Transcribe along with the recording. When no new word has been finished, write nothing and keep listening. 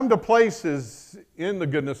to places in the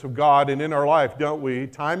goodness of God and in our life, don't we,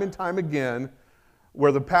 time and time again,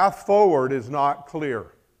 where the path forward is not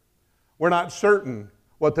clear. We're not certain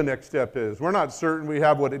what the next step is. We're not certain we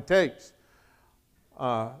have what it takes.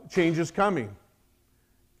 Change is coming,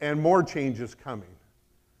 and more change is coming,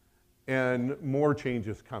 and more change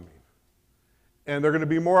is coming. And there are going to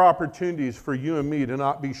be more opportunities for you and me to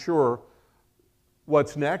not be sure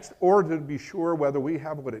what's next, or to be sure whether we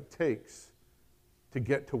have what it takes to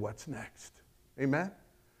get to what's next. Amen?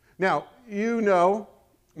 Now, you know,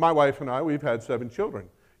 my wife and I, we've had 7 children.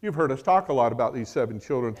 You've heard us talk a lot about these 7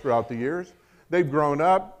 children throughout the years. They've grown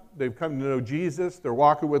up. They've come to know Jesus. They're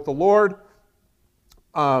walking with the Lord.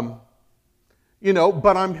 But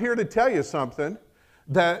I'm here to tell you something,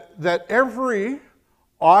 that every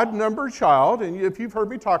odd-numbered child, and if you've heard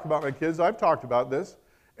me talk about my kids, I've talked about this,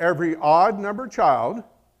 every odd-numbered child,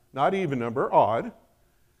 not even number, odd,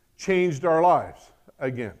 changed our lives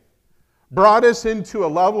again. Brought us into a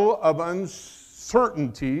level of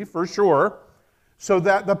uncertainty, for sure, so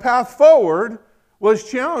that the path forward was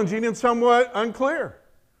challenging and somewhat unclear.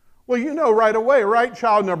 Well, you know right away, right?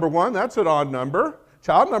 Child number 1, that's an odd number.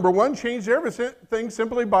 Child number 1 changed everything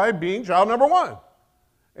simply by being child number 1.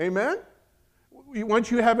 Amen?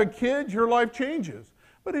 Once you have a kid, your life changes.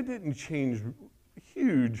 But it didn't change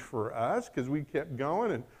huge for us because we kept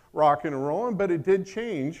going and rocking and rolling, but it did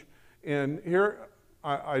change. And here,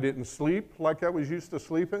 I didn't sleep like I was used to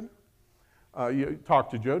sleeping. You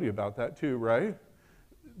talked to Jody about that too, right?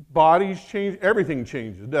 Bodies change, everything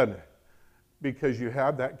changes, doesn't it? Because you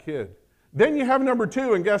have that kid. Then you have number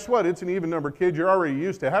 2, and guess what? It's an even number kid. You're already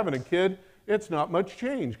used to having a kid. It's not much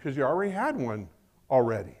change because you already had one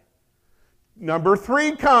already. Number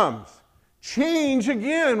 3 comes. Change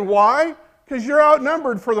again. Why? Because you're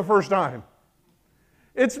outnumbered for the first time.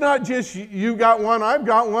 It's not just you got one, I've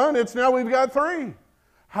got one. It's now we've got 3.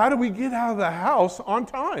 How do we get out of the house on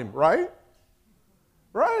time, right?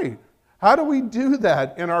 Right. How do we do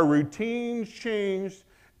that? And our routines changed,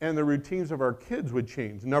 and the routines of our kids would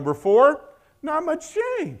change. Number 4, not much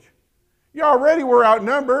change. You already were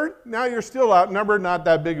outnumbered. Now you're still outnumbered. Not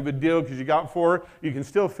that big of a deal because you got 4. You can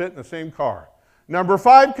still fit in the same car. Number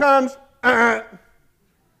 5 comes.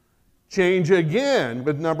 Change again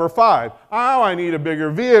with number 5. Oh, I need a bigger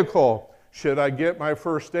vehicle. Should I get my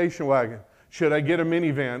first station wagon? Should I get a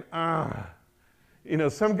minivan?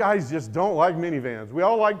 Some guys just don't like minivans. We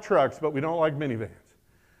all like trucks, but we don't like minivans.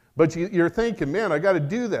 But you're thinking, man, I got to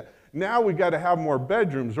do that. Now we've got to have more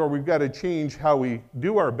bedrooms, or we've got to change how we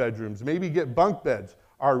do our bedrooms. Maybe get bunk beds.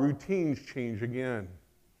 Our routines change again.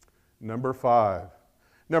 Number 5.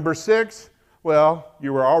 Number 6, well,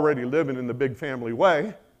 you were already living in the big family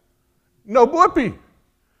way. No whoopee.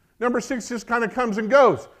 Number 6 just kind of comes and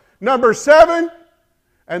goes. Number 7,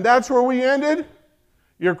 and that's where we ended,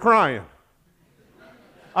 you're crying.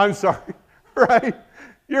 I'm sorry, right?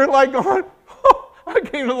 You're like going, oh, I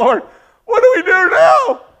came to the Lord. What do we do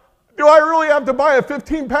now? Do I really have to buy a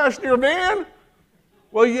 15-passenger van?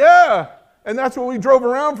 Well, yeah. And that's what we drove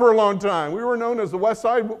around for a long time. We were known as the West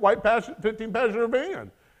Side White 15-passenger van.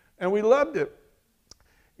 And we loved it.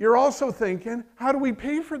 You're also thinking, how do we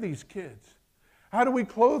pay for these kids? How do we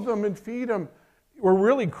clothe them and feed them? We're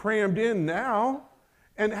really crammed in now.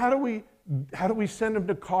 And how do we send them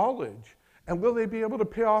to college? And will they be able to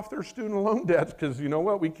pay off their student loan debts? Because you know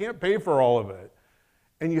what? We can't pay for all of it.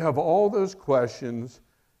 And you have all those questions,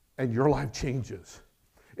 and your life changes.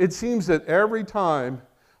 It seems that every time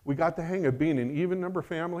we got the hang of being an even number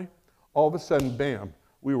family, all of a sudden, bam,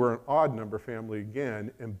 we were an odd number family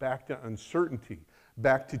again, and back to uncertainty,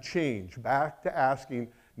 back to change, back to asking,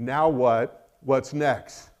 now what? What's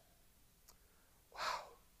next? Wow.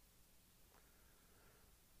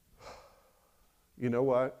 You know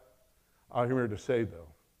what? I'm here to say, though,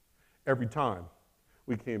 every time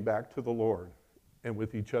we came back to the Lord and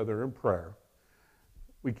with each other in prayer,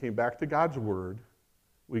 we came back to God's Word,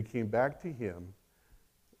 we came back to Him,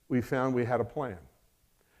 we found we had a plan.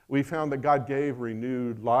 We found that God gave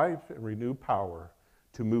renewed life and renewed power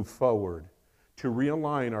to move forward, to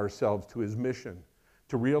realign ourselves to His mission,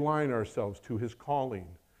 to realign ourselves to His calling,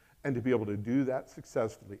 and to be able to do that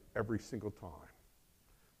successfully every single time.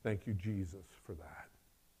 Thank you, Jesus, for that.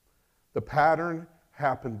 The pattern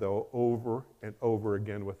happened, though, over and over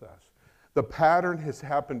again with us. The pattern has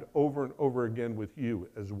happened over and over again with you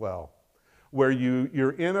as well, where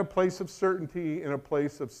you're in a place of certainty, in a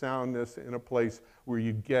place of soundness, in a place where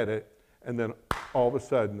you get it, and then all of a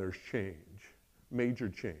sudden there's change, major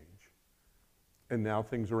change. And now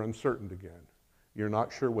things are uncertain again. You're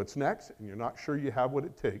not sure what's next, and you're not sure you have what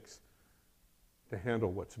it takes to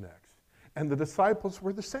handle what's next. And the disciples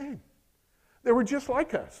were the same. They were just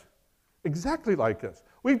like us, exactly like us.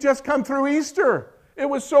 We've just come through Easter. It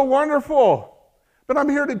was so wonderful. But I'm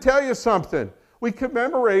here to tell you something. We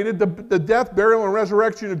commemorated the death, burial, and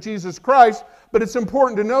resurrection of Jesus Christ, but it's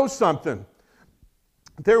important to know something.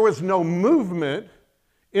 There was no movement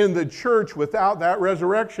in the church without that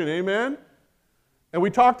resurrection, amen? And we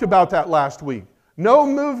talked about that last week. No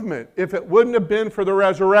movement if it wouldn't have been for the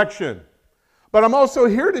resurrection. But I'm also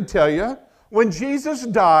here to tell you, when Jesus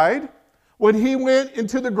died, when he went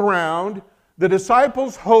into the ground, the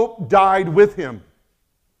disciples' hope died with him.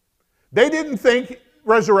 They didn't think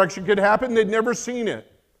resurrection could happen. They'd never seen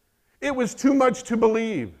it. It was too much to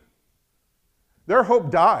believe. Their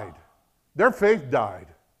hope died. Their faith died.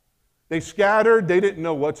 They scattered. They didn't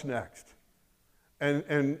know what's next.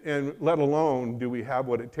 And let alone do we have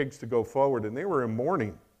what it takes to go forward. And they were in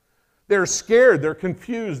mourning. They're scared. They're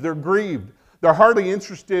confused. They're grieved. They're hardly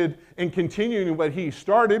interested in continuing what he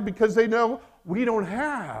started because they know we don't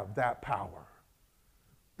have that power,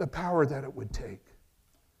 the power that it would take.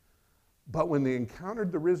 But when they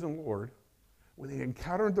encountered the risen Lord, when they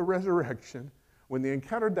encountered the resurrection, when they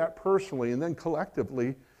encountered that personally and then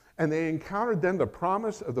collectively, and they encountered then the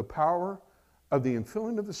promise of the power of the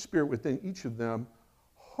infilling of the Spirit within each of them,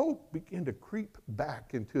 hope began to creep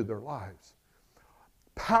back into their lives.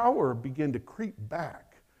 Power began to creep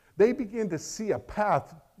back. They began to see a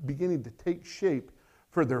path beginning to take shape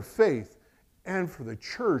for their faith and for the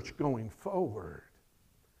church going forward.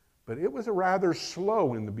 But it was rather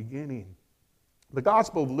slow in the beginning. The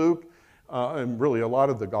Gospel of Luke, and really a lot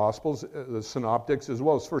of the Gospels, the Synoptics, as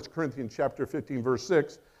well as 1 Corinthians chapter 15, verse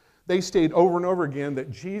 6, they state over and over again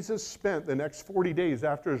that Jesus spent the next 40 days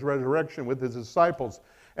after his resurrection with his disciples.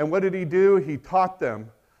 And what did he do? He taught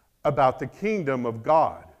them about the kingdom of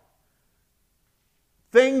God.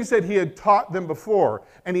 Things that he had taught them before.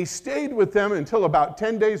 And he stayed with them until about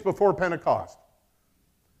 10 days before Pentecost.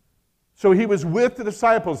 So he was with the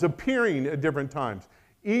disciples, appearing at different times,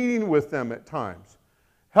 eating with them at times,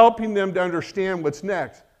 helping them to understand what's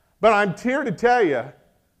next. But I'm here to tell you,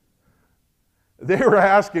 they were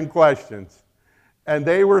asking questions. And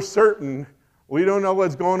they were certain, we don't know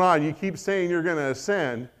what's going on. You keep saying you're going to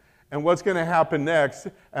ascend, and what's going to happen next?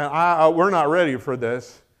 And we're not ready for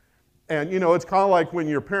this. And, you know, it's kind of like when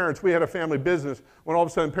your parents, we had a family business, when all of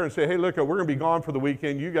a sudden parents say, hey, look, we're going to be gone for the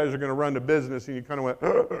weekend. You guys are going to run the business. And you kind of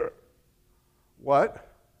went, what?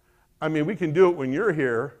 I mean, we can do it when you're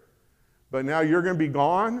here, but now you're going to be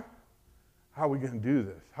gone? How are we going to do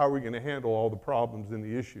this? How are we going to handle all the problems and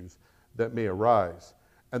the issues that may arise?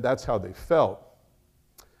 And that's how they felt.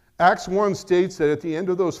 Acts 1 states that at the end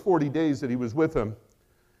of those 40 days that he was with them,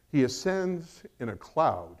 he ascends in a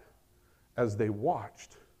cloud as they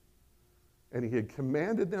watched. And he had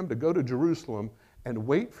commanded them to go to Jerusalem and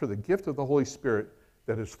wait for the gift of the Holy Spirit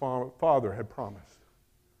that his Father had promised.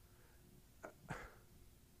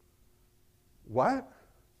 What?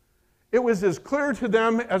 It was as clear to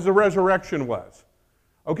them as the resurrection was.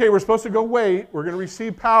 Okay, we're supposed to go wait, we're going to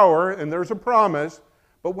receive power, and there's a promise,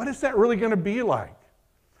 but what is that really going to be like?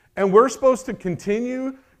 And we're supposed to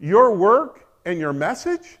continue your work and your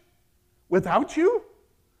message without you?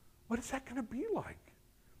 What is that going to be like?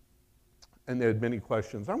 And they had many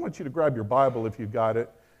questions. I want you to grab your Bible if you've got it,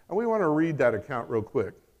 and we want to read that account real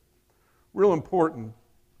quick. Real important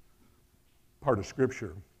part of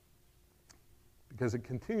Scripture, because it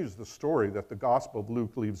continues the story that the Gospel of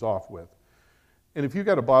Luke leaves off with. And if you've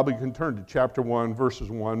got a Bible, you can turn to chapter 1, verses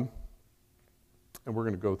 1, and we're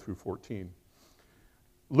going to go through 14.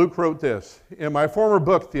 Luke wrote this, in my former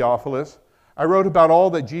book, Theophilus, I wrote about all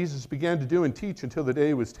that Jesus began to do and teach until the day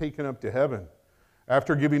he was taken up to heaven,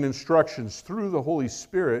 after giving instructions through the Holy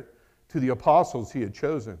Spirit to the apostles he had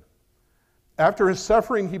chosen. After his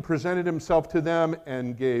suffering, he presented himself to them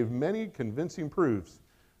and gave many convincing proofs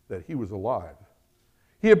that he was alive.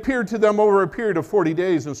 He appeared to them over a period of 40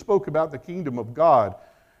 days and spoke about the kingdom of God.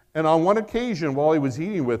 And on one occasion, while he was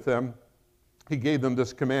eating with them, he gave them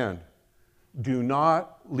this command: do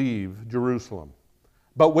not leave Jerusalem,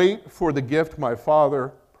 but wait for the gift my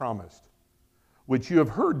Father promised, which you have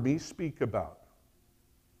heard me speak about.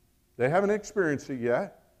 They haven't experienced it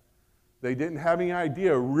yet. They didn't have any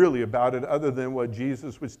idea really about it other than what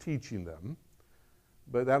Jesus was teaching them.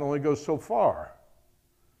 But that only goes so far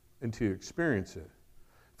until you experience it.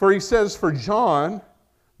 For he says, for John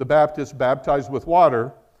the Baptist baptized with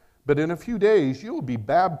water, but in a few days you will be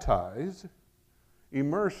baptized,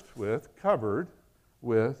 immersed with, covered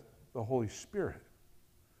with the Holy Spirit.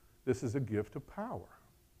 This is a gift of power.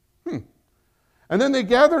 And then they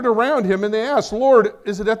gathered around him and they asked, Lord,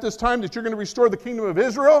 is it at this time that you're going to restore the kingdom of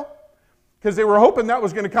Israel? Because they were hoping that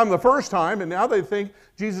was going to come the first time, and now they think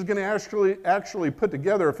Jesus is going to actually put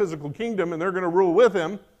together a physical kingdom and they're going to rule with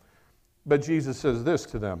him. But Jesus says this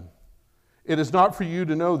to them: "It is not for you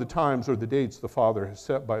to know the times or the dates the Father has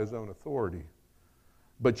set by his own authority.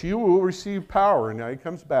 But you will receive power." And now he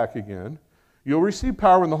comes back again. "You'll receive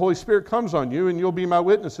power when the Holy Spirit comes on you, and you'll be my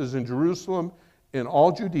witnesses in Jerusalem, in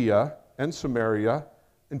all Judea and Samaria,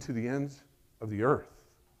 and to the ends of the earth."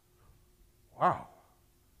 Wow.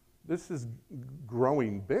 This is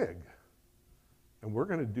growing big. And we're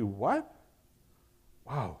going to do what?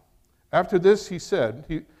 Wow. After he said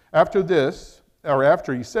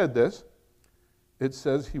this, it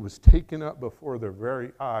says he was taken up before their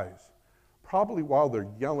very eyes, probably while they're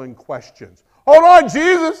yelling questions. "Hold on,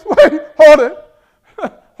 Jesus! Wait, hold it!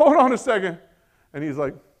 Hold on a second." And he's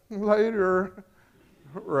like, "Later."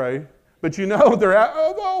 Right? But you know, they're at,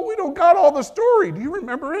 "Oh, we don't got all the story. Do you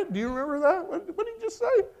remember it? Do you remember that? What did he just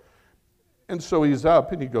say?" And so he's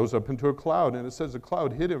up, and he goes up into a cloud, and it says a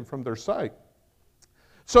cloud hid him from their sight.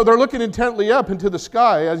 So they're looking intently up into the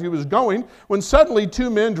sky as he was going, when suddenly 2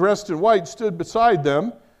 men dressed in white stood beside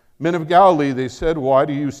them. "Men of Galilee," they said, "why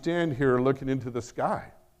do you stand here looking into the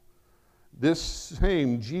sky? This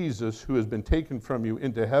same Jesus who has been taken from you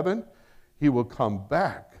into heaven, he will come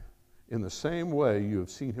back in the same way you have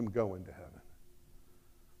seen him go into heaven."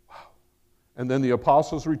 Wow. And then the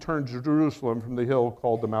apostles returned to Jerusalem from the hill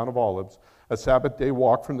called the Mount of Olives, a Sabbath day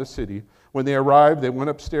walk from the city. When they arrived, they went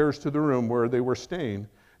upstairs to the room where they were staying,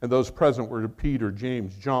 and those present were Peter,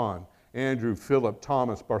 James, John, Andrew, Philip,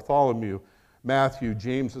 Thomas, Bartholomew, Matthew,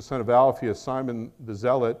 James the son of Alphaeus, Simon the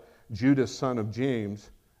Zealot, Judas son of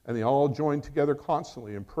James, and they all joined together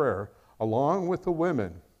constantly in prayer, along with the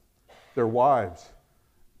women, their wives,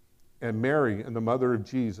 and Mary and the mother of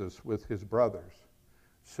Jesus with his brothers.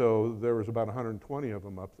 So there was about 120 of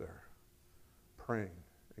them up there praying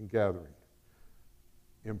and gathering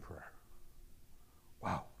in prayer.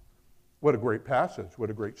 Wow. What a great passage.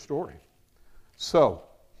 What a great story. So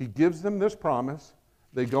he gives them this promise.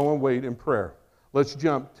 They go and wait in prayer. Let's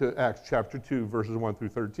jump to Acts chapter 2, verses 1 through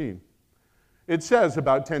 13. It says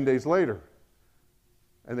about 10 days later,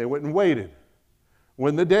 and they went and waited.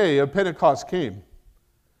 When the day of Pentecost came,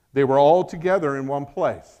 they were all together in one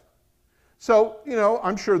place. So,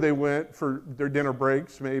 I'm sure they went for their dinner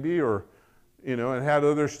breaks maybe, or, and had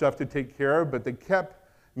other stuff to take care of, but they kept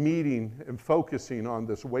meeting and focusing on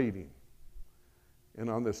this waiting and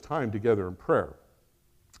on this time together in prayer.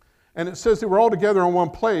 And it says they were all together in one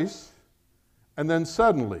place, and then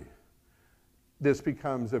suddenly this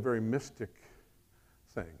becomes a very mystic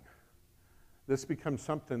thing. This becomes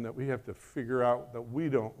something that we have to figure out that we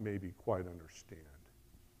don't maybe quite understand.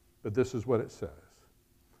 But this is what it says.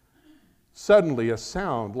 Suddenly a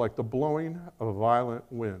sound like the blowing of a violent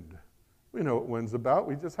wind. We know what wind's about.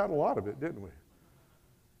 We just had a lot of it, didn't we?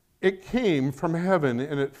 It came from heaven,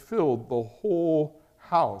 and it filled the whole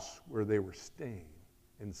house where they were staying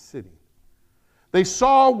and sitting. They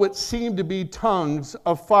saw what seemed to be tongues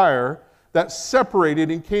of fire that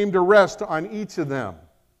separated and came to rest on each of them.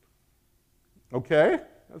 Okay?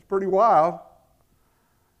 That's pretty wild.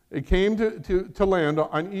 It came to land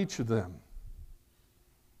on each of them.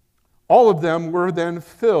 All of them were then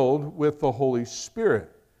filled with the Holy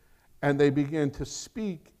Spirit, and they began to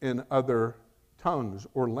speak in other tongues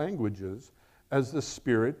or languages as the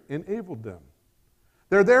Spirit enabled them.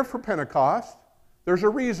 They're there for Pentecost. There's a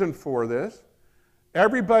reason for this.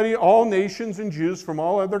 Everybody, all nations and Jews from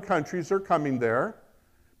all other countries are coming there.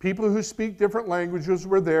 People who speak different languages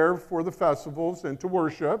were there for the festivals and to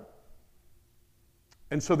worship.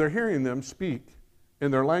 And so they're hearing them speak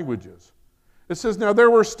in their languages. It says, now there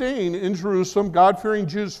were staying in Jerusalem God-fearing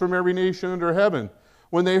Jews from every nation under heaven.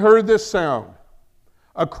 When they heard this sound,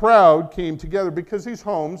 a crowd came together, because these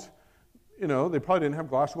homes, they probably didn't have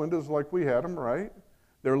glass windows like we had them, right?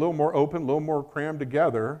 They're a little more open, a little more crammed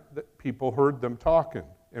together, that people heard them talking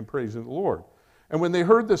and praising the Lord. And when they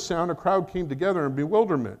heard this sound, a crowd came together in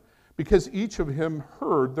bewilderment, because each of them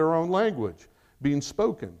heard their own language being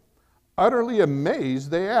spoken. Utterly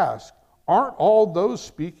amazed, they asked, aren't all those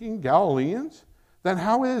speaking Galileans? Then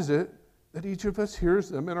how is it that each of us hears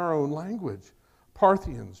them in our own language?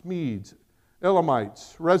 Parthians, Medes,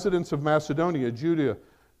 Elamites, residents of Macedonia, Judea,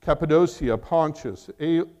 Cappadocia, Pontus,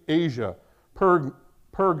 Asia,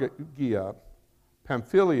 Pergia,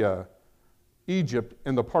 Pamphylia, Egypt,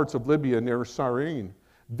 and the parts of Libya near Cyrene,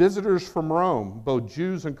 visitors from Rome, both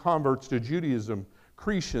Jews and converts to Judaism,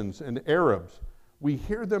 Cretans and Arabs. We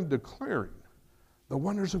hear them declaring the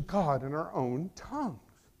wonders of God in our own tongues.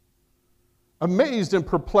 Amazed and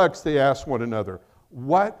perplexed, they asked one another,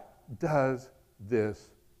 what does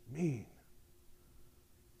this mean?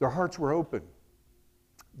 Their hearts were open.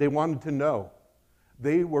 They wanted to know.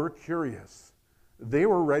 They were curious. They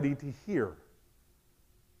were ready to hear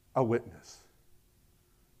a witness.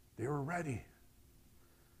 They were ready.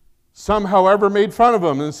 Some, however, made fun of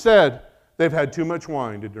them and said they've had too much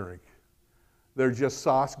wine to drink. They're just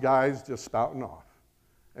sauce guys just spouting off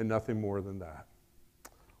and nothing more than that.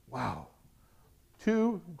 Wow.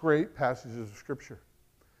 Two great passages of Scripture.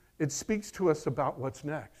 It speaks to us about what's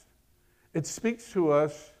next. It speaks to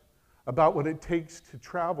us about what it takes to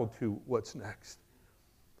travel to what's next.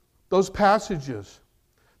 Those passages,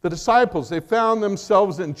 the disciples, they found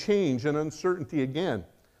themselves in change and uncertainty again.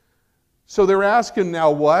 So they're asking now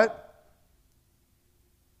what?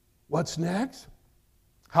 What's next?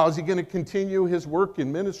 How is he going to continue his work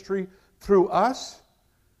in ministry through us?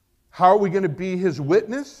 How are we going to be his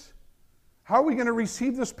witness? How are we going to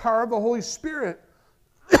receive this power of the Holy Spirit?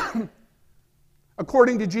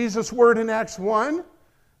 According to Jesus' word in Acts 1,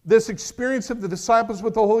 this experience of the disciples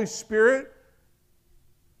with the Holy Spirit,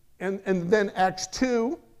 and then Acts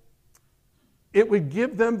 2, it would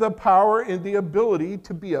give them the power and the ability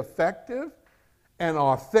to be effective and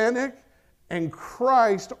authentic and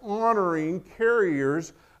Christ-honoring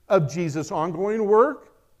carriers of Jesus' ongoing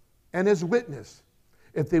work and his witness,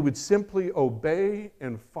 if they would simply obey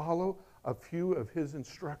and follow a few of his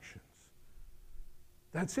instructions.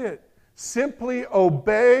 That's it. Simply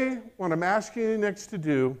obey what I'm asking you next to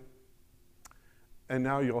do, and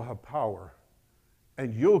now you'll have power,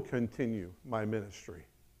 and you'll continue my ministry.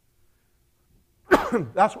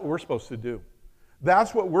 That's what we're supposed to do.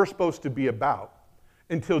 That's what we're supposed to be about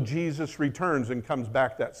until Jesus returns and comes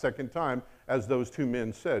back that second time, as those two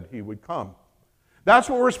men said he would come. That's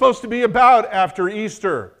what we're supposed to be about after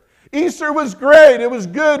Easter. Easter was great. It was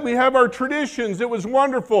good. We have our traditions. It was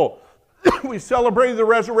wonderful. We celebrated the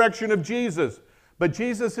resurrection of Jesus. But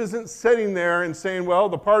Jesus isn't sitting there and saying, well,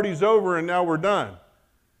 the party's over and now we're done.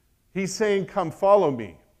 He's saying, come follow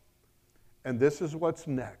me. And this is what's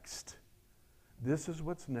next. This is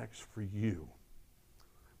what's next for you.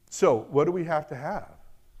 So, what do we have to have?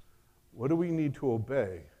 What do we need to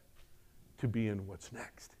obey to be in what's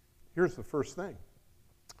next? Here's the first thing.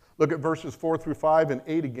 Look at verses 4 through 5 and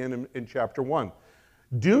 8 again in chapter 1.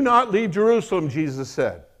 Do not leave Jerusalem, Jesus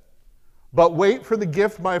said, but wait for the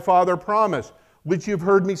gift my Father promised, which you've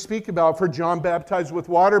heard me speak about. For John baptized with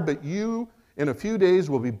water, but you in a few days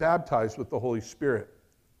will be baptized with the Holy Spirit.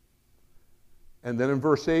 And then in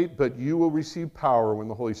verse 8, but you will receive power when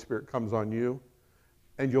the Holy Spirit comes on you,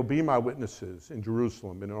 and you'll be my witnesses in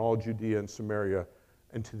Jerusalem and in all Judea and Samaria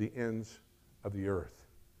and to the ends of the earth.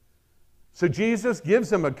 So Jesus gives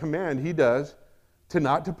them a command, he does, to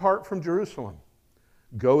not depart from Jerusalem.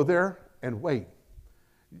 Go there and wait.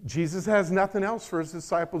 Jesus has nothing else for his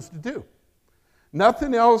disciples to do.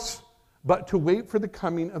 Nothing else but to wait for the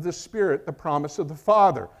coming of the Spirit, the promise of the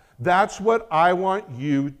Father. That's what I want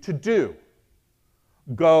you to do.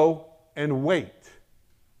 Go and wait.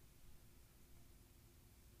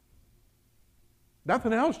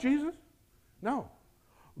 Nothing else, Jesus? No.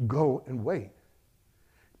 Go and wait.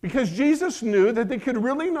 Because Jesus knew that they could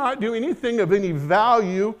really not do anything of any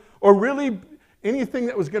value or really anything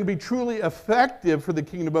that was going to be truly effective for the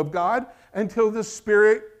kingdom of God until the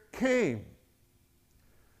Spirit came.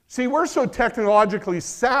 See, we're so technologically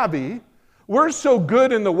savvy, we're so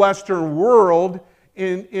good in the Western world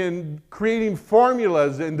in creating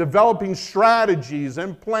formulas and developing strategies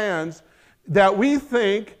and plans that we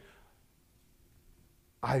think,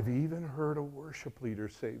 I've even heard a worship leader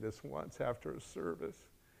say this once after a service,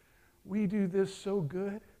 we do this so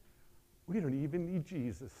good, we don't even need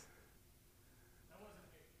Jesus.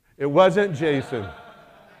 It wasn't Jason.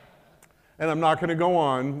 And I'm not going to go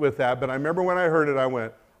on with that, but I remember when I heard it, I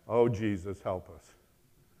went, oh, Jesus, help us.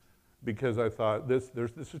 Because I thought, this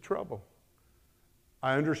is trouble.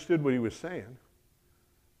 I understood what he was saying,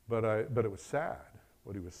 but it was sad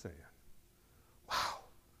what he was saying.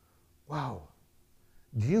 Wow.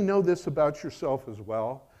 Do you know this about yourself as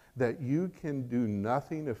well? That you can do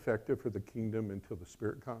nothing effective for the kingdom until the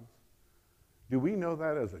Spirit comes? Do we know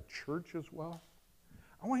that as a church as well?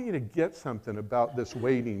 I want you to get something about this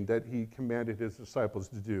waiting that he commanded his disciples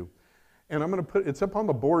to do. And I'm going to put, it's up on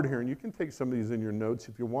the board here, and you can take some of these in your notes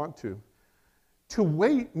if you want to. To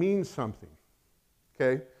wait means something,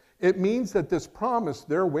 okay? It means that this promise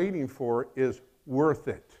they're waiting for is worth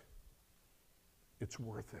it. It's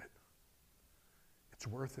worth it. It's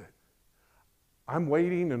worth it. I'm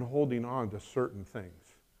waiting and holding on to certain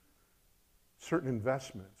things, certain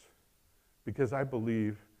investments, because I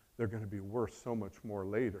believe they're going to be worth so much more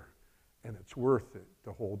later, and it's worth it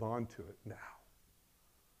to hold on to it now.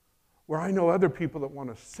 Where I know other people that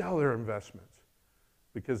want to sell their investments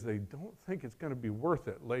because they don't think it's going to be worth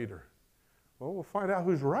it later. Well, we'll find out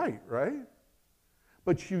who's right, right?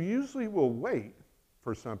 But you usually will wait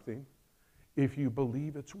for something if you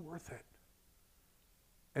believe it's worth it.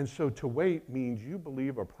 And so to wait means you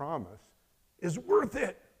believe a promise is worth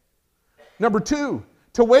it. Number two,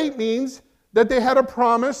 to wait means that they had a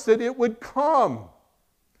promise that it would come.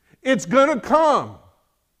 It's going to come.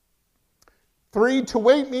 3, to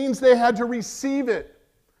wait means they had to receive it.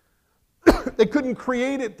 They couldn't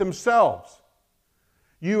create it themselves.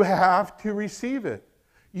 You have to receive it.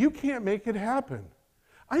 You can't make it happen.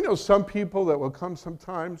 I know some people that will come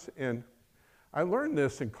sometimes, and I learned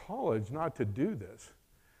this in college not to do this.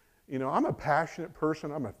 You know, I'm a passionate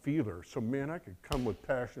person. I'm a feeler. So, man, I could come with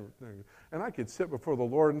passionate things. And I could sit before the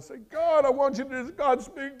Lord and say, God, I want you to do this. God,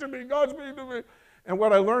 speak to me. God, speak to me. And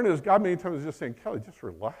what I learned is God many times is just saying, Kelly, just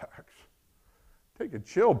relax. Take a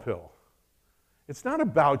chill pill. It's not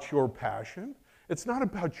about your passion. It's not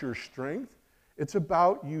about your strength. It's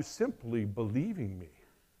about you simply believing me.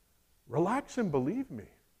 Relax and believe me.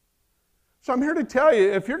 So I'm here to tell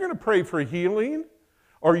you, if you're going to pray for healing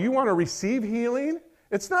or you want to receive healing,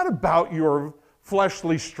 it's not about your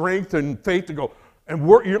fleshly strength and faith to go and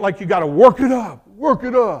work. You're like you got to work it up, work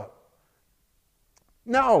it up.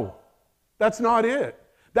 No, that's not it.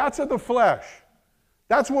 That's of the flesh.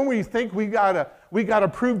 That's when we think we gotta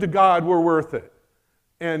prove to God we're worth it,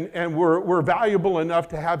 and we're valuable enough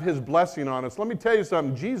to have His blessing on us. Let me tell you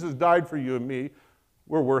something. Jesus died for you and me.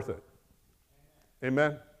 We're worth it.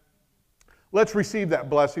 Amen. Let's receive that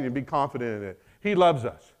blessing and be confident in it. He loves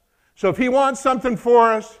us. So if He wants something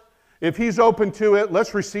for us, if He's open to it,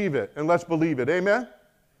 let's receive it and let's believe it. Amen?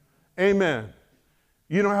 Amen.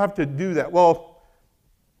 You don't have to do that. Well,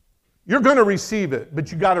 you're going to receive it,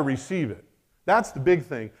 but you got to receive it. That's the big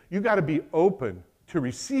thing. You got to be open to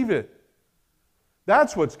receive it.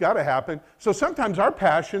 That's what's got to happen. So sometimes our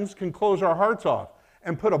passions can close our hearts off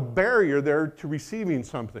and put a barrier there to receiving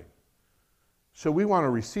something. So we want to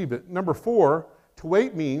receive it. Number 4, to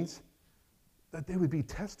wait means that they would be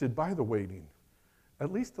tested by the waiting,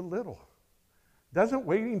 at least a little. Doesn't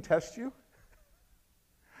waiting test you?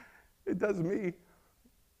 It does me.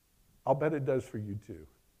 I'll bet it does for you too.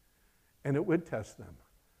 And it would test them.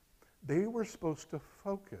 They were supposed to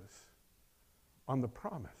focus on the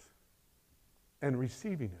promise and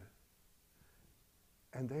receiving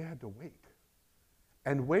it. And they had to wait.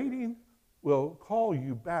 And waiting will call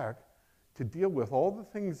you back to deal with all the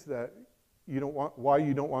things that you don't want, why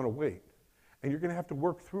you don't want to wait. And you're going to have to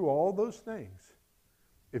work through all those things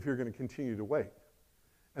if you're going to continue to wait.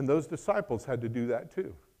 And those disciples had to do that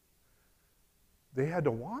too. They had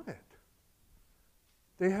to want it.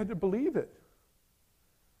 They had to believe it.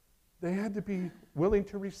 They had to be willing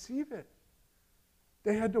to receive it.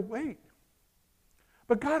 They had to wait.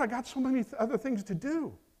 But God, I got so many other things to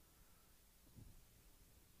do.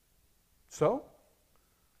 So,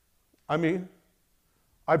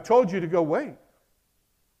 I've told you to go wait.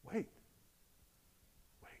 Wait.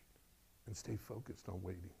 Wait. And stay focused on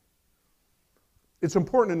waiting. It's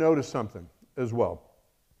important to notice something as well.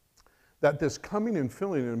 That this coming and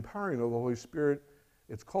filling and empowering of the Holy Spirit,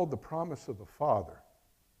 it's called the promise of the Father.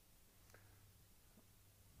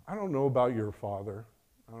 I don't know about your father.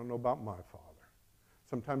 I don't know about my father.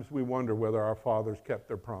 Sometimes we wonder whether our fathers kept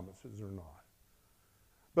their promises or not.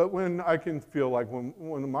 But when I can feel like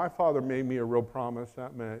when my father made me a real promise,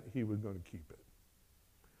 that meant he was going to keep it.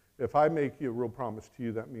 If I make you a real promise to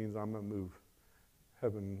you, that means I'm going to move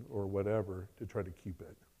heaven or whatever to try to keep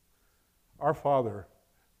it. Our Father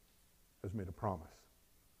has made a promise.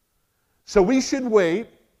 So we should wait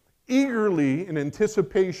eagerly in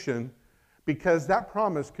anticipation, because that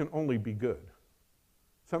promise can only be good.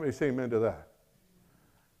 Somebody say amen to that.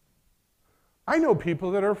 I know people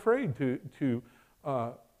that are afraid to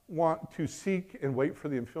want to seek and wait for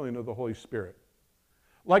the infilling of the Holy Spirit.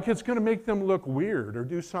 Like it's going to make them look weird or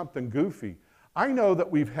do something goofy. I know that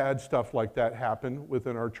we've had stuff like that happen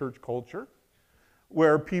within our church culture,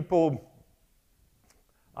 where people,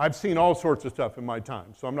 I've seen all sorts of stuff in my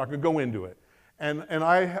time, so I'm not going to go into it. And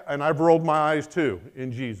I've rolled my eyes too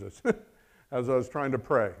in Jesus as I was trying to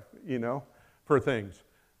pray, for things.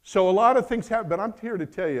 So a lot of things happen, but I'm here to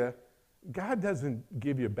tell you, God doesn't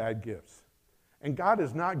give you bad gifts. And God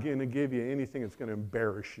is not going to give you anything that's going to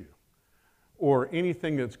embarrass you or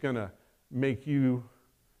anything that's going to make you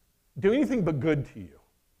do anything but good to you.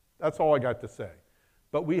 That's all I got to say.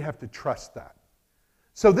 But we have to trust that.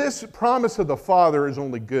 So this promise of the Father is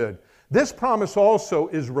only good. This promise also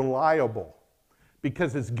is reliable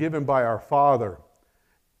because it's given by our Father,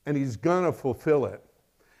 and He's going to fulfill it.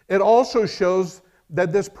 It also shows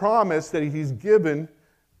that this promise that He's given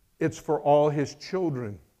It's for all his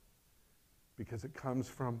children because it comes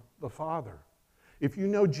from the Father. If you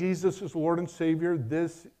know Jesus as Lord and Savior,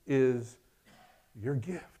 this is your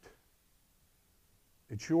gift.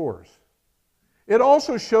 It's yours. It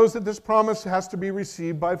also shows that this promise has to be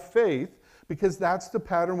received by faith because that's the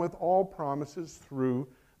pattern with all promises through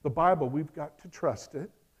the Bible. We've got to trust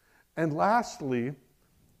it. And lastly,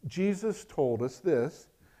 Jesus told us this,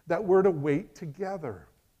 that we're to wait together.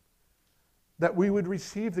 That we would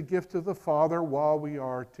receive the gift of the Father while we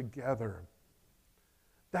are together.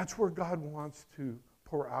 That's where God wants to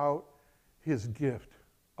pour out his gift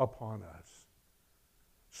upon us.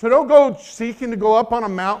 So don't go seeking to go up on a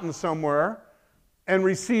mountain somewhere and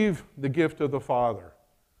receive the gift of the Father.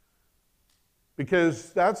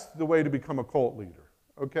 Because that's the way to become a cult leader,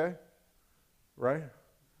 okay? Right?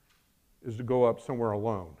 Is to go up somewhere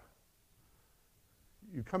alone.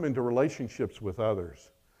 You come into relationships with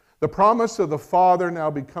others. The promise of the Father now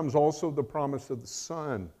becomes also the promise of the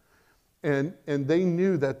Son. And they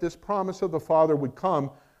knew that this promise of the Father would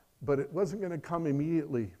come, but it wasn't going to come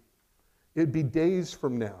immediately. It'd be days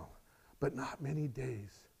from now, but not many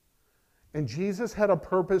days. And Jesus had a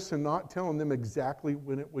purpose in not telling them exactly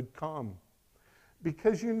when it would come.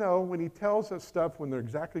 Because when he tells us stuff when they're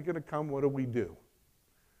exactly going to come, what do?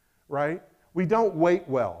 Right? We don't wait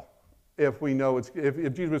well if we know it's,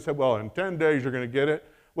 if Jesus said, well, in 10 days you're going to get it,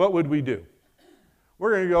 what would we do?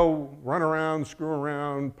 We're going to go run around, screw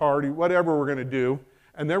around, party, whatever we're going to do,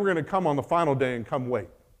 and then we're going to come on the final day and come wait.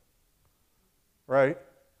 Right?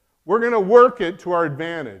 We're going to work it to our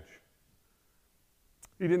advantage.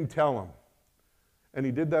 He didn't tell them. And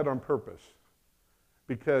he did that on purpose.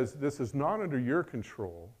 Because this is not under your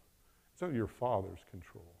control. It's under your Father's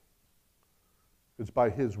control. It's by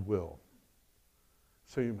his will.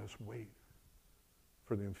 So you must wait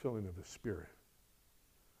for the infilling of the Spirit.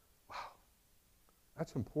 Wow.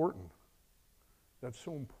 That's important. That's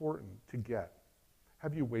so important to get.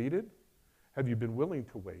 Have you waited? Have you been willing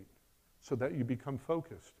to wait so that you become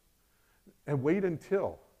focused? And wait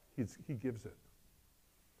until he gives it.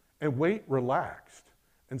 And wait relaxed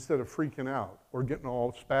instead of freaking out or getting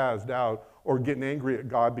all spazzed out or getting angry at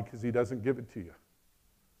God because he doesn't give it to you.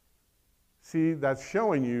 See, that's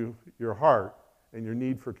showing you your heart and your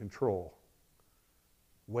need for control.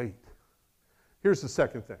 Wait. Here's the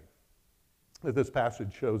second thing that this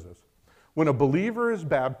passage shows us. When a believer is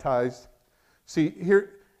baptized, see,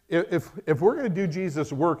 here, if we're going to do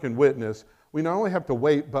Jesus' work and witness, we not only have to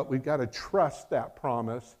wait, but we've got to trust that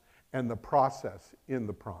promise and the process in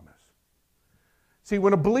the promise. See,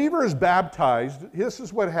 when a believer is baptized, this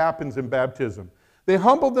is what happens in baptism. They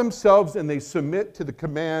humble themselves and they submit to the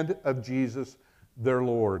command of Jesus, their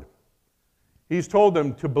Lord. He's told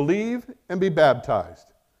them to believe and be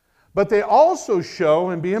baptized. But they also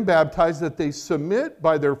show in being baptized that they submit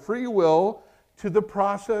by their free will to the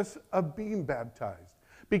process of being baptized.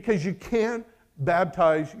 Because you can't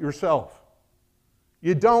baptize yourself.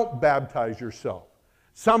 You don't baptize yourself.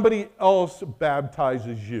 Somebody else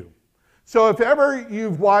baptizes you. So if ever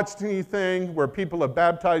you've watched anything where people have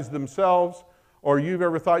baptized themselves, or you've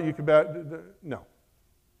ever thought you could no.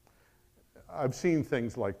 I've seen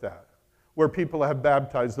things like that, where people have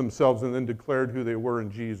baptized themselves and then declared who they were in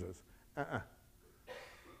Jesus.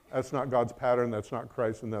 That's not God's pattern, that's not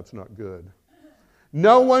Christ, and that's not good.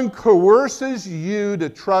 No one coerces you to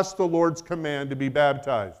trust the Lord's command to be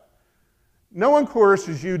baptized. No one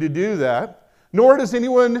coerces you to do that, nor does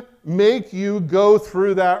anyone make you go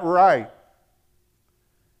through that rite.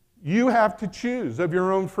 You have to choose of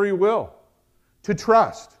your own free will to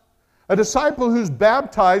trust. A disciple who's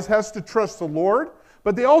baptized has to trust the Lord,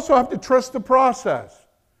 but they also have to trust the process.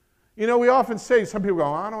 We often say, some people go,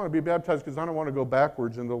 I don't want to be baptized because I don't want to go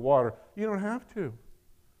backwards in the water. You don't have to.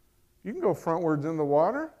 You can go frontwards in the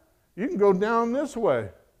water. You can go down this way.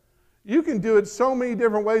 You can do it so many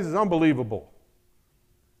different ways, it's unbelievable.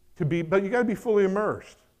 But you got to be fully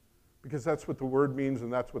immersed, because that's what the word means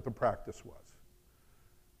and that's what the practice was.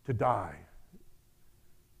 To die.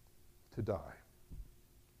 To die.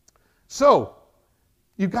 So,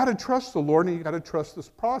 you've got to trust the Lord and you've got to trust this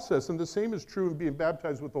process. And the same is true of being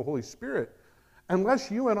baptized with the Holy Spirit.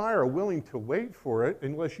 Unless you and I are willing to wait for it,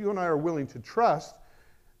 unless you and I are willing to trust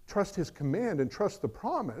his command and trust the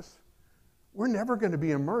promise, we're never going to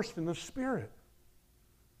be immersed in the Spirit.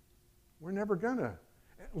 We're never going to.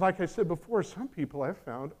 Like I said before, some people I've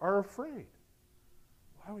found are afraid.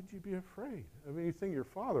 Why would you be afraid of anything your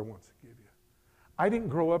Father wants to give you? I didn't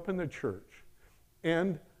grow up in the church,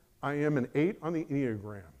 and I am an 8 on the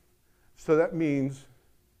Enneagram. So that means,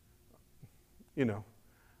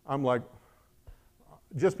 I'm like,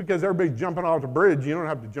 just because everybody's jumping off the bridge, you don't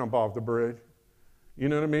have to jump off the bridge. You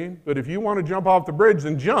know what I mean? But if you want to jump off the bridge,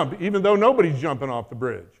 then jump, even though nobody's jumping off the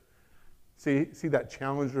bridge. See that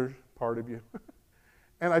challenger part of you?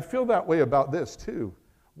 And I feel that way about this too.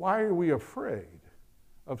 Why are we afraid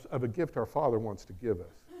of a gift our Father wants to give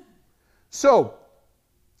us? So,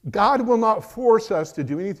 God will not force us to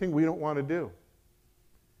do anything we don't want to do.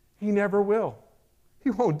 He never will. He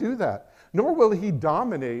won't do that. Nor will he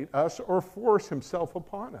dominate us or force himself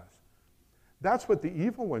upon us. That's what the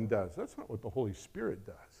evil one does. That's not what the Holy Spirit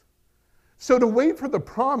does. So to wait for the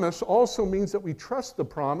promise also means that we trust the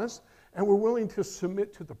promise and we're willing to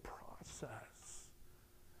submit to the process.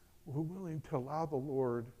 We're willing to allow the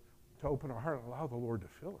Lord to open our heart and allow the Lord to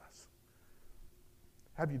fill us.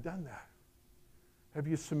 Have you done that? Have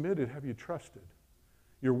you submitted? Have you trusted?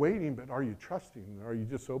 You're waiting, but are you trusting? Are you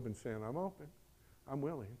just open saying, I'm open, I'm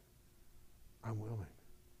willing, I'm willing?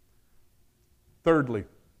 Thirdly,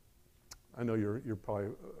 I know you're probably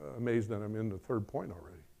amazed that I'm in the third point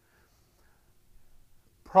already.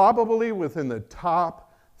 Probably within the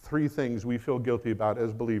top 3 things we feel guilty about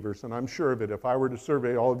as believers, and I'm sure of it, if I were to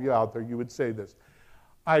survey all of you out there, you would say this.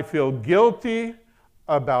 I feel guilty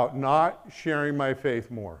about not sharing my faith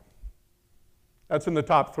more. That's in the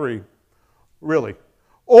top 3, really.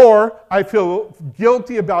 Or I feel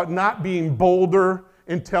guilty about not being bolder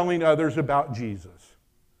in telling others about Jesus.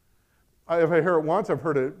 If I hear it once, I've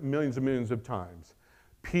heard it millions and millions of times.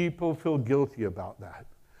 People feel guilty about that.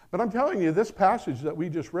 But I'm telling you, this passage that we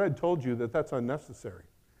just read told you that that's unnecessary.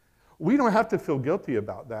 We don't have to feel guilty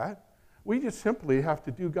about that. We just simply have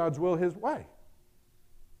to do God's will his way.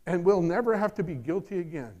 And we'll never have to be guilty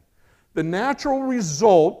again. The natural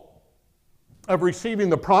result of receiving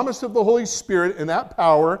the promise of the Holy Spirit and that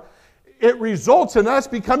power, it results in us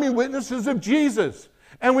becoming witnesses of Jesus.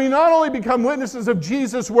 And we not only become witnesses of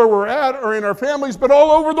Jesus where we're at or in our families, but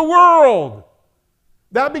all over the world.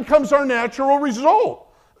 That becomes our natural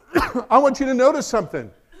result. I want you to notice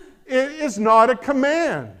something. It is not a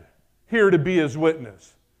command here to be his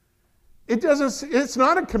witness. It's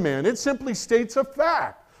not a command. It simply states a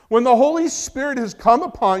fact. When the Holy Spirit has come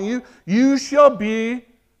upon you, you shall be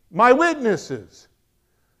my witnesses.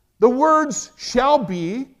 The words shall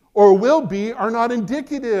be or will be are not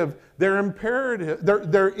indicative. They're imperative.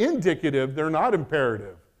 They're indicative. They're not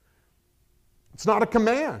imperative. It's not a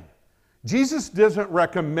command. Jesus doesn't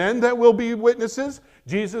recommend that we'll be witnesses.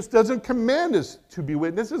 Jesus doesn't command us to be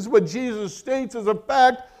witnesses. What Jesus states is a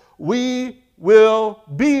fact. We will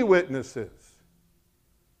be witnesses.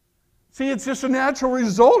 See, it's just a natural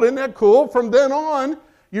result. Isn't that cool? From then on,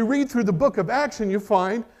 you read through the book of Acts and you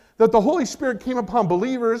find that the Holy Spirit came upon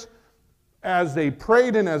believers as they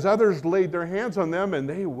prayed and as others laid their hands on them, and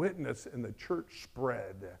they witnessed, and the church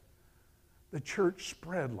spread. The church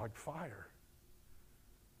spread like fire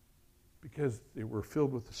because they were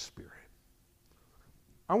filled with the Spirit.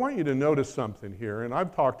 I want you to notice something here, and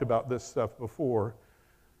I've talked about this stuff before.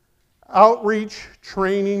 Outreach,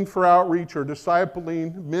 training for outreach or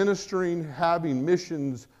discipling, ministering, having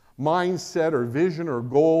missions, mindset or vision or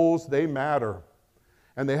goals, they matter.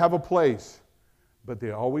 And they have a place, but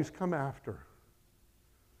they always come after.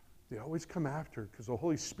 They always come after because the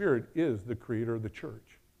Holy Spirit is the creator of the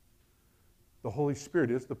church. The Holy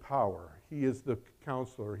Spirit is the power. He is the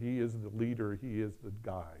counselor. He is the leader. He is the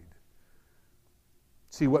guide.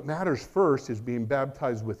 See, what matters first is being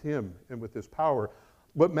baptized with him and with his power.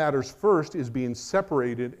 What matters first is being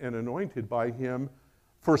separated and anointed by him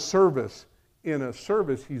for service in a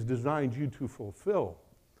service he's designed you to fulfill.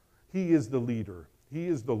 He is the leader. He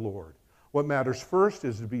is the Lord. What matters first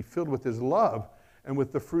is to be filled with his love and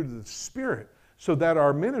with the fruit of the Spirit so that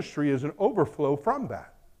our ministry is an overflow from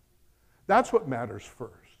that. That's what matters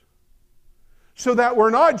first. So that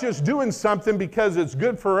we're not just doing something because it's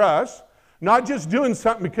good for us, not just doing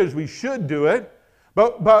something because we should do it,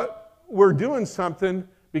 but we're doing something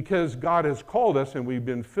because God has called us and we've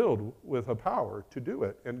been filled with a power to do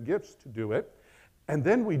it and gifts to do it. And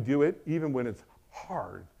then we do it even when it's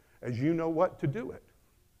hard, as you know what to do it.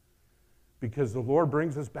 Because the Lord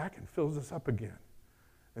brings us back and fills us up again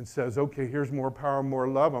and says, okay, here's more power, more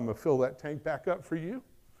love. I'm going to fill that tank back up for you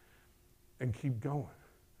and keep going.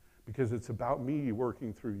 Because it's about me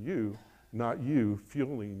working through you, not you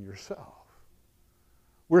fueling yourself.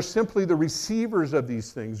 We're simply the receivers of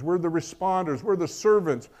these things. We're the responders. We're the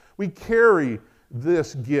servants. We carry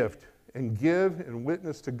this gift and give and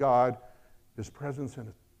witness to God his presence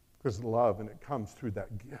and his love, and it comes through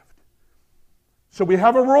that gift. So we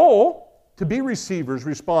have a role to be receivers,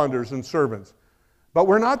 responders, and servants. But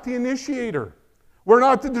we're not the initiator. We're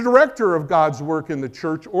not the director of God's work in the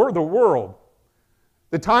church or the world.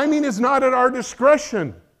 The timing is not at our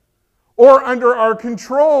discretion or under our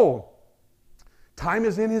control. Time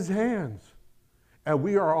is in his hands. And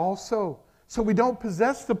we are also, so we don't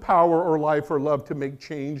possess the power or life or love to make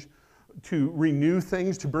change, to renew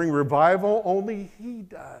things, to bring revival. Only he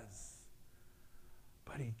does.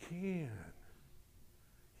 But he can.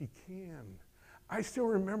 He can. I still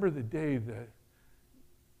remember the day that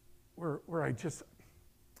where I just,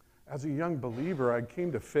 as a young believer, I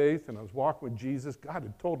came to faith and I was walking with Jesus. God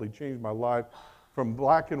had totally changed my life from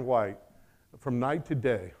black and white, from night to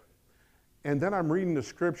day. And then I'm reading the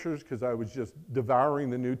scriptures because I was just devouring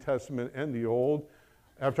the New Testament and the Old.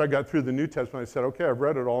 After I got through the New Testament, I said, okay, I've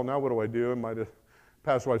read it all. Now what do I do? And my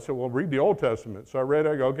pastor said, well, read the Old Testament. So I read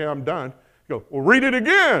it. I go, okay, I'm done. He goes, well, read it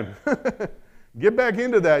again. Get back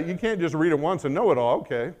into that. You can't just read it once and know it all.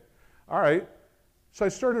 Okay. All right. So I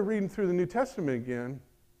started reading through the New Testament again,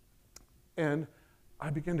 and I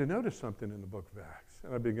began to notice something in the book of Acts.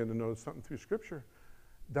 And I began to notice something through Scripture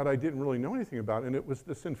that I didn't really know anything about, and it was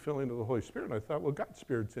this infilling of the Holy Spirit. And I thought, well, God's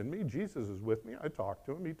Spirit's in me. Jesus is with me. I talk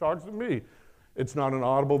to him. He talks to me. It's not an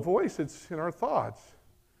audible voice. It's in our thoughts.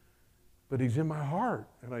 But he's in my heart,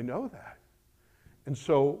 and I know that. And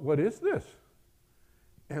so what is this?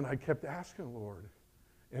 And I kept asking the Lord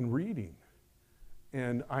and reading.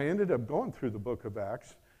 And I ended up going through the book of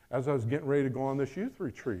Acts as I was getting ready to go on this youth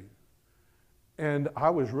retreat. And I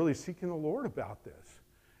was really seeking the Lord about this.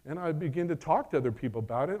 And I began to talk to other people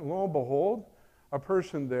about it. And lo and behold, a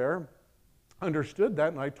person there understood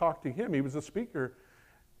that, and I talked to him. He was a speaker.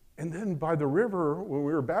 And then by the river, when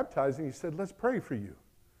we were baptizing, he said, let's pray for you.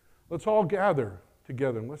 Let's all gather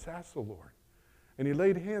together and let's ask the Lord. And he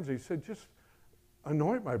laid hands and he said, just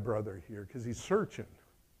anoint my brother here because he's searching.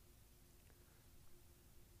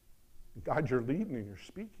 God, you're leading and you're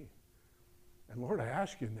speaking. And Lord, I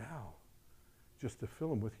ask you now just to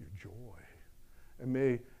fill him with your joy. And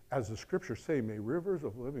may, as the scriptures say, may rivers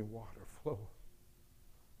of living water flow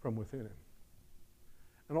from within him.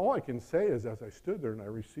 And all I can say is as I stood there and I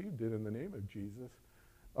received it in the name of Jesus,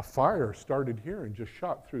 a fire started here and just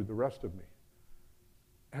shot through the rest of me.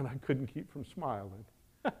 And I couldn't keep from smiling.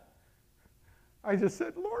 I just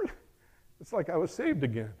said, Lord, it's like I was saved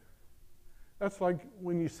again. That's like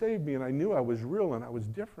when you saved me and I knew I was real and I was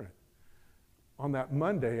different. On that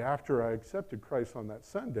Monday, after I accepted Christ on that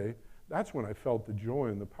Sunday, that's when I felt the joy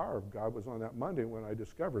and the power of God was on that Monday when I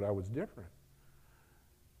discovered I was different.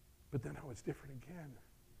 But then I was different again.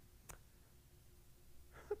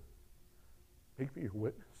 Make me your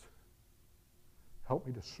witness. Help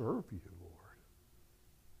me to serve you, Lord.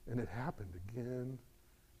 And it happened again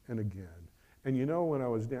and again. And you know, when I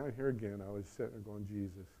was down here again, I was sitting there going,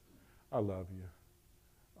 Jesus, I love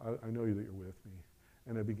you. I know that you're with me.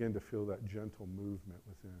 And I began to feel that gentle movement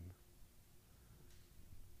within.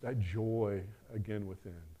 That joy again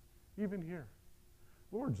within. Even here.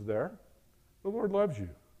 Lord's there. The Lord loves you.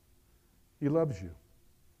 He loves you.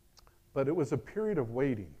 But it was a period of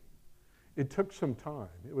waiting. It took some time.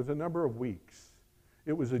 It was a number of weeks.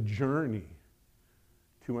 It was a journey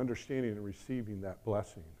to understanding and receiving that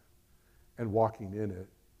blessing and walking in it.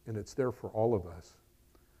 And it's there for all of us.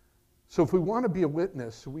 So if we want to be a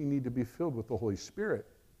witness, we need to be filled with the Holy Spirit.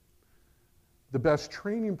 The best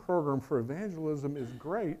training program for evangelism is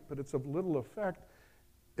great, but it's of little effect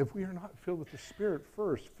if we are not filled with the Spirit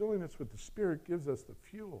first. Filling us with the Spirit gives us the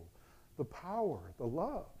fuel, the power, the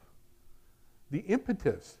love, the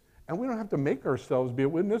impetus. And we don't have to make ourselves be a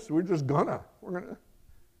witness. We're just gonna. We're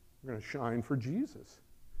gonna shine for Jesus.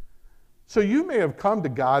 So you may have come to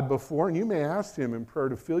God before, and you may ask him in prayer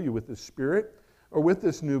to fill you with the Spirit, or with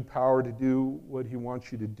this new power to do what he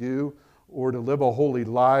wants you to do, or to live a holy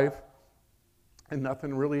life, and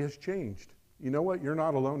nothing really has changed. You know what? You're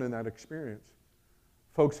not alone in that experience.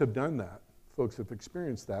 Folks have done that. Folks have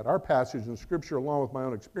experienced that. Our passage in Scripture, along with my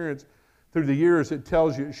own experience, through the years, it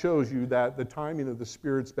shows you that the timing of the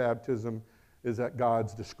Spirit's baptism is at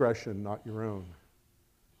God's discretion, not your own.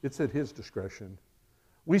 It's at his discretion.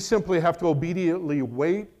 We simply have to obediently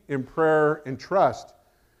wait in prayer and trust.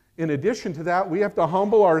 In addition to that, we have to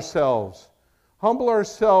humble ourselves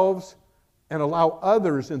and allow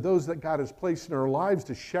others and those that God has placed in our lives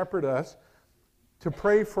to shepherd us, to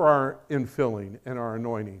pray for our infilling and our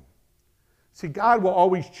anointing. See, God will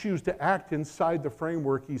always choose to act inside the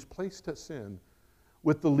framework he's placed us in,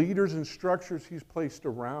 with the leaders and structures he's placed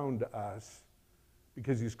around us,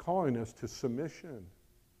 because he's calling us to submission.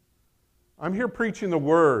 I'm here preaching the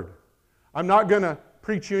Word. I'm not going to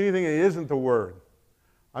preach you anything that isn't the Word.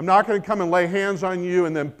 I'm not going to come and lay hands on you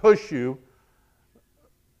and then push you.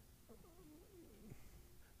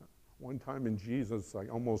 One time in Jesus, I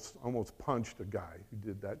almost punched a guy who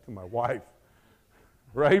did that to my wife.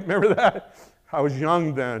 Right? Remember that? I was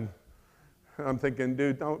young then. I'm thinking,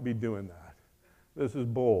 dude, don't be doing that. this is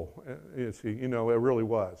bull. You see, it really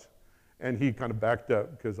was. And he kind of backed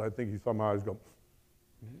up because I think he saw my eyes go,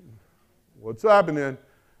 what's happening?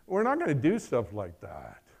 We're not going to do stuff like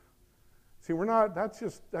that. See, we're not, that's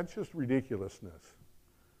just ridiculousness.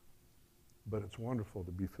 But it's wonderful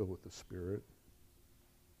to be filled with the Spirit,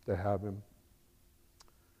 to have him.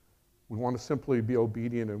 We want to simply be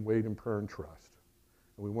obedient and wait in prayer and trust.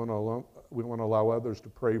 And we want to allow others to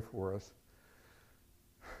pray for us.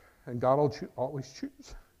 And God will always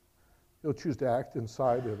choose. He'll choose to act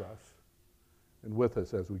inside of us and with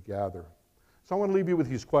us as we gather. So I want to leave you with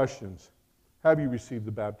these questions. Have you received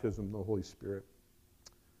the baptism of the Holy Spirit?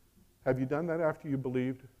 Have you done that after you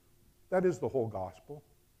believed? That is the whole gospel.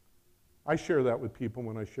 I share that with people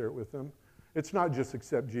when I share it with them. It's not just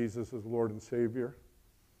accept Jesus as Lord and Savior.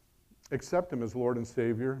 Accept him as Lord and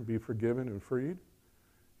Savior and be forgiven and freed.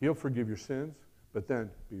 He'll forgive your sins, but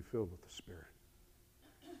then be filled with the Spirit.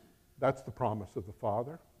 That's the promise of the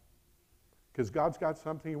Father. Because God's got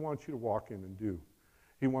something he wants you to walk in and do.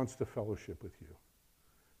 He wants to fellowship with you.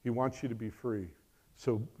 He wants you to be free.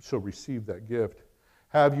 So receive that gift.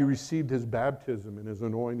 Have you received his baptism and his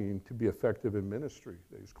anointing to be effective in ministry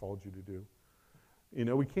that he's called you to do?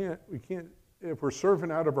 We can't, if we're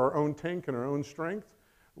serving out of our own tank and our own strength,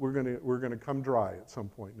 we're gonna come dry at some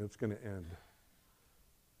point and it's gonna end.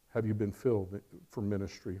 Have you been filled for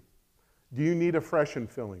ministry? Do you need a fresh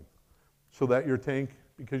infilling so that your tank,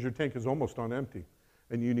 because your tank is almost on empty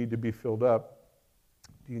and you need to be filled up,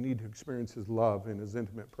 do you need to experience his love and his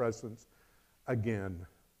intimate presence again?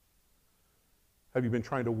 Have you been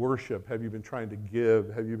trying to worship? Have you been trying to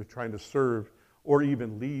give? Have you been trying to serve or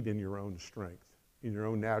even lead in your own strength, in your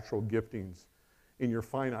own natural giftings, in your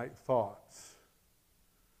finite thoughts?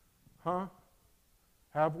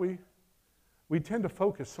 Have we? We tend to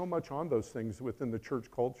focus so much on those things within the church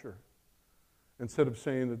culture instead of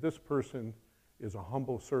saying that this person is a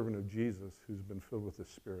humble servant of Jesus who's been filled with the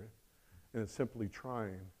Spirit and is simply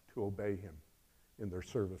trying to obey him in their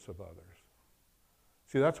service of others.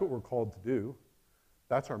 See, that's what we're called to do.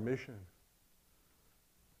 That's our mission.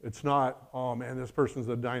 It's not, oh man, this person's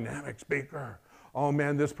a dynamic speaker. Oh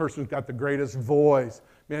man, this person's got the greatest voice.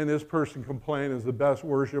 Man, this person can play and is the best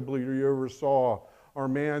worship leader you ever saw. Or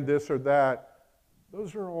man, this or that.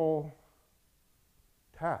 Those are all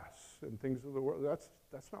tasks and things of the world.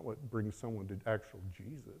 That's not what brings someone to actual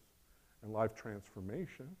Jesus and life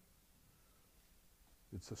transformation.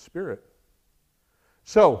 It's the Spirit.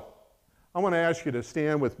 So, I want to ask you to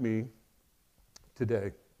stand with me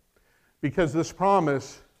today, because this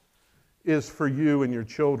promise is for you and your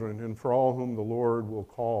children and for all whom the Lord will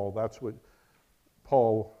call. That's what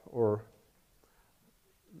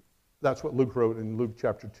that's what Luke wrote in Luke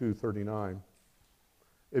chapter 2:39.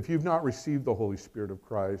 If you've not received the Holy Spirit of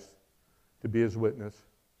Christ to be his witness,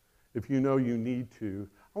 if you know you need to,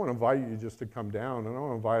 I want to invite you just to come down, and I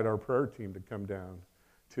want to invite our prayer team to come down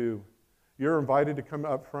too. You're invited to come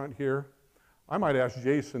up front here. I might ask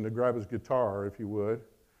Jason to grab his guitar, if you would,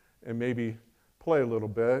 and maybe play a little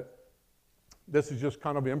bit. This is just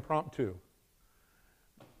kind of impromptu.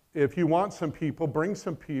 If you want some people, bring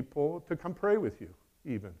some people to come pray with you,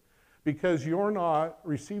 even. Because you're not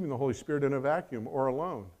receiving the Holy Spirit in a vacuum or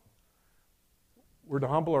alone. We're to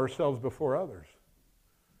humble ourselves before others.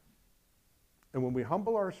 And when we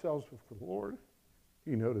humble ourselves before the Lord,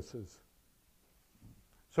 he notices.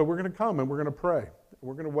 So we're going to come and we're going to pray.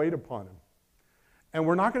 We're going to wait upon him. And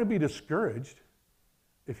we're not going to be discouraged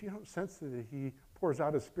if you don't sense that he pours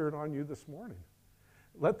out his Spirit on you this morning.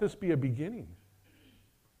 Let this be a beginning.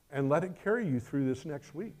 And let it carry you through this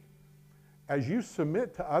next week as you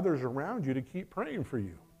submit to others around you to keep praying for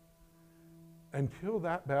you until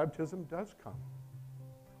that baptism does come.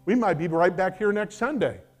 We might be right back here next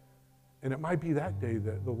Sunday, and it might be that day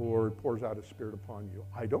that the Lord pours out his Spirit upon you.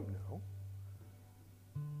 I don't know.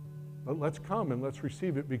 But let's come and let's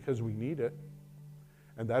receive it because we need it.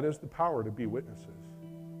 And that is the power to be witnesses.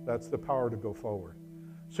 That's the power to go forward.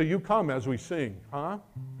 So you come as we sing,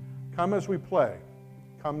 Come as we play.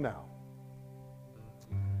 Come now.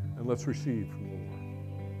 And let's receive from the Lord.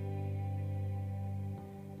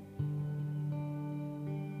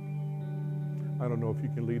 I don't know if you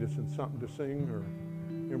can lead us in something to sing or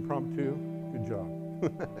impromptu. Good job.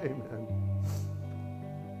 Amen.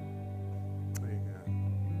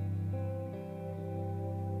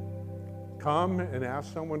 Come and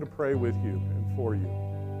ask someone to pray with you and for you.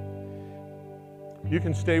 You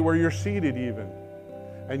can stay where you're seated even,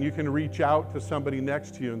 and you can reach out to somebody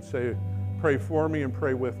next to you and say, pray for me and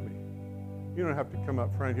pray with me. You don't have to come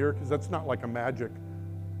up front here because that's not like a magic,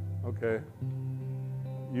 okay?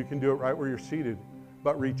 You can do it right where you're seated,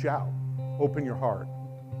 but reach out. Open your heart.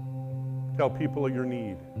 Tell people of your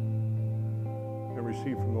need and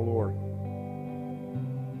receive from the Lord.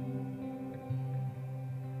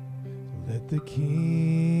 Let the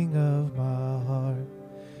King of my heart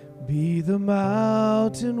be the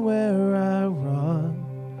mountain where I run,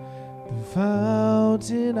 the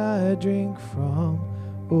fountain I drink from.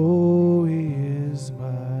 Oh, he is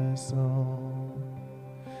my song.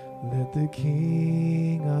 Let the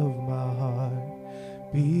King of my heart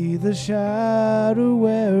be the shadow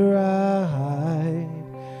where I hide,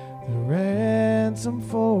 the ransom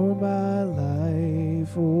for my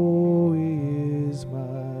life. Oh, he is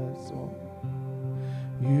my song.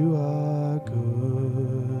 You are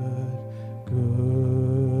good,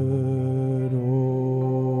 good,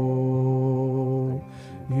 oh,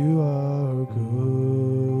 you are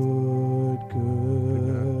good,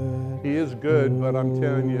 good. He is good, but I'm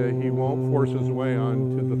telling you, he won't force his way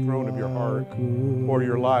onto the throne of your heart or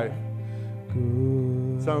your life.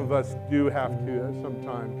 Some of us do have to at some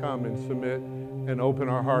time come and submit and open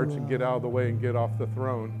our hearts and get out of the way and get off the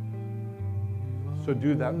throne. So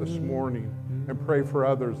do that this morning and pray for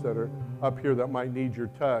others that are up here that might need your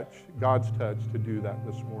touch, God's touch, to do that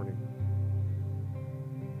this morning.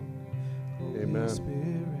 Amen.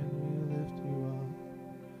 Spirit, we lift you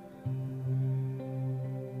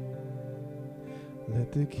up.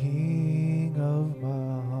 Let the King of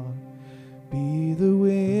my heart be the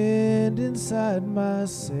wind inside my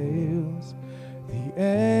sails, the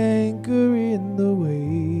anchor in the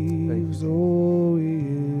waves. Oh, he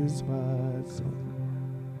is my song.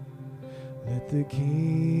 Let the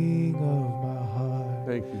King of my heart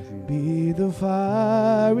Thank you, Jesus. be the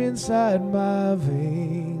fire inside my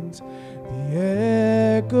veins, the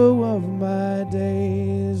echo of my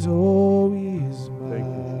days. Oh, he is my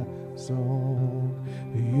song.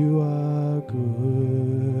 You are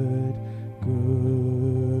good,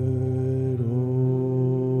 good.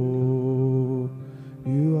 Oh,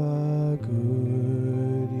 you are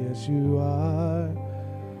good. Yes, you are.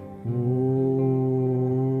 Oh,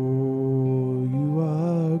 you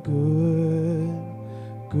are good,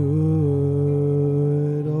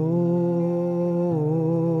 good. Oh,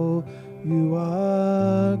 you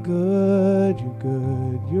are good. You're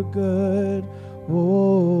good. You're good.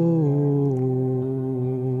 Oh,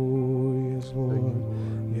 yes, Lord.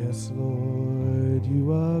 Yes, Lord.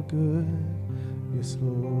 You are good. Yes,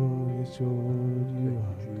 Lord. Yes, Lord. You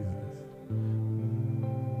are.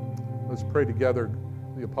 Let's pray together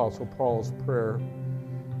the Apostle Paul's prayer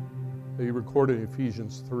that he recorded in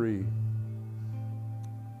Ephesians 3.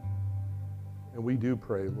 And we do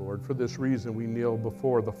pray, Lord. For this reason, we kneel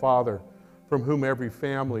before the Father, from whom every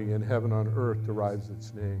family in heaven and on earth derives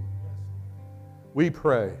its name. We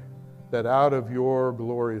pray that out of your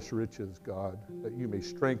glorious riches, God, that you may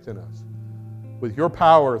strengthen us with your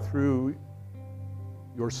power through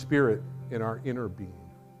your Spirit in our inner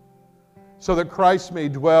being, so that Christ may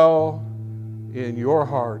dwell in your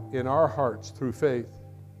heart, in our hearts through faith,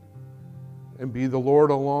 and be the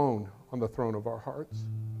Lord alone on the throne of our hearts.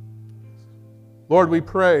 Lord, we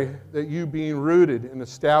pray that you, being rooted and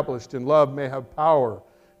established in love, may have power,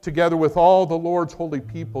 together with all the Lord's holy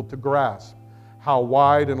people, to grasp how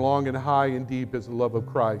wide and long and high and deep is the love of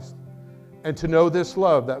Christ, and to know this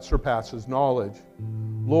love that surpasses knowledge.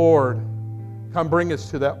 Lord, come bring us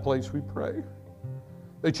to that place, we pray,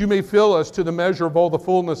 that you may fill us to the measure of all the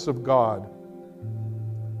fullness of God,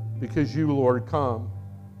 because you, Lord, come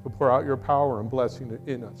to pour out your power and blessing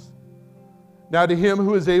in us. Now to him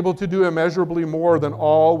who is able to do immeasurably more than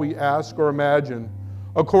all we ask or imagine,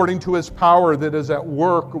 according to his power that is at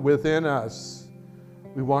work within us.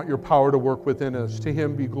 We want your power to work within us. To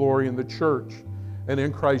him be glory in the church and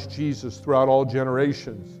in Christ Jesus throughout all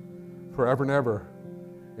generations, forever and ever.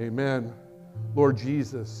 Amen. Lord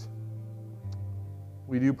Jesus,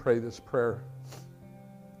 we do pray this prayer.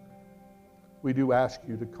 We do ask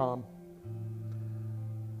you to come.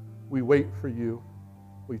 We wait for you.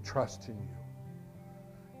 We trust in you.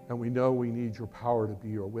 And we know we need your power to be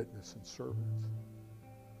your witness and servants.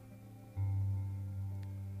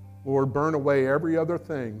 Lord, burn away every other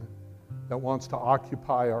thing that wants to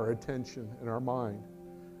occupy our attention and our mind,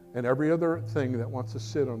 and every other thing that wants to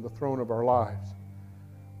sit on the throne of our lives.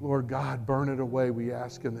 Lord God, burn it away, we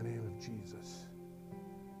ask in the name of Jesus.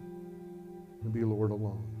 And be Lord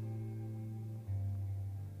alone.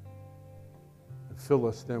 And fill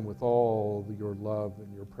us then with all your love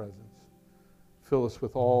and your presence. Fill us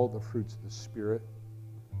with all the fruits of the Spirit,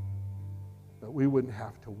 that we wouldn't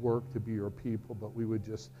have to work to be your people, but we would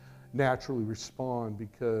just naturally respond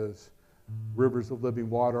because rivers of living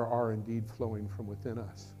water are indeed flowing from within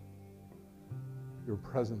us. Your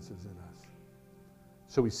presence is in us.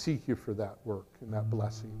 So we seek you for that work and that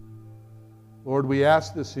blessing. Lord, we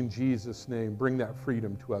ask this in Jesus' name. Bring that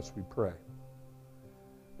freedom to us, we pray.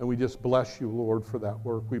 And we just bless you, Lord, for that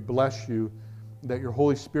work. We bless you that your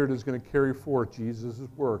Holy Spirit is going to carry forth Jesus'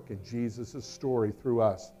 work and Jesus' story through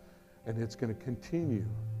us. And it's going to continue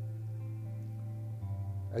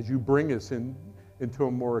as you bring us into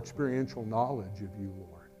a more experiential knowledge of you,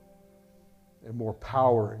 Lord, and more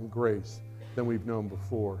power and grace than we've known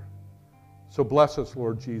before. So bless us,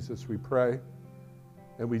 Lord Jesus, we pray.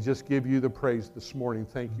 And we just give you the praise this morning.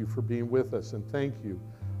 Thank you for being with us, and thank you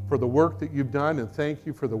for the work that you've done, and thank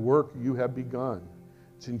you for the work you have begun.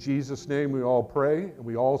 It's in Jesus' name we all pray, and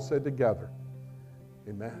we all said together,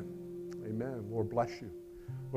 amen. Amen. Lord bless you.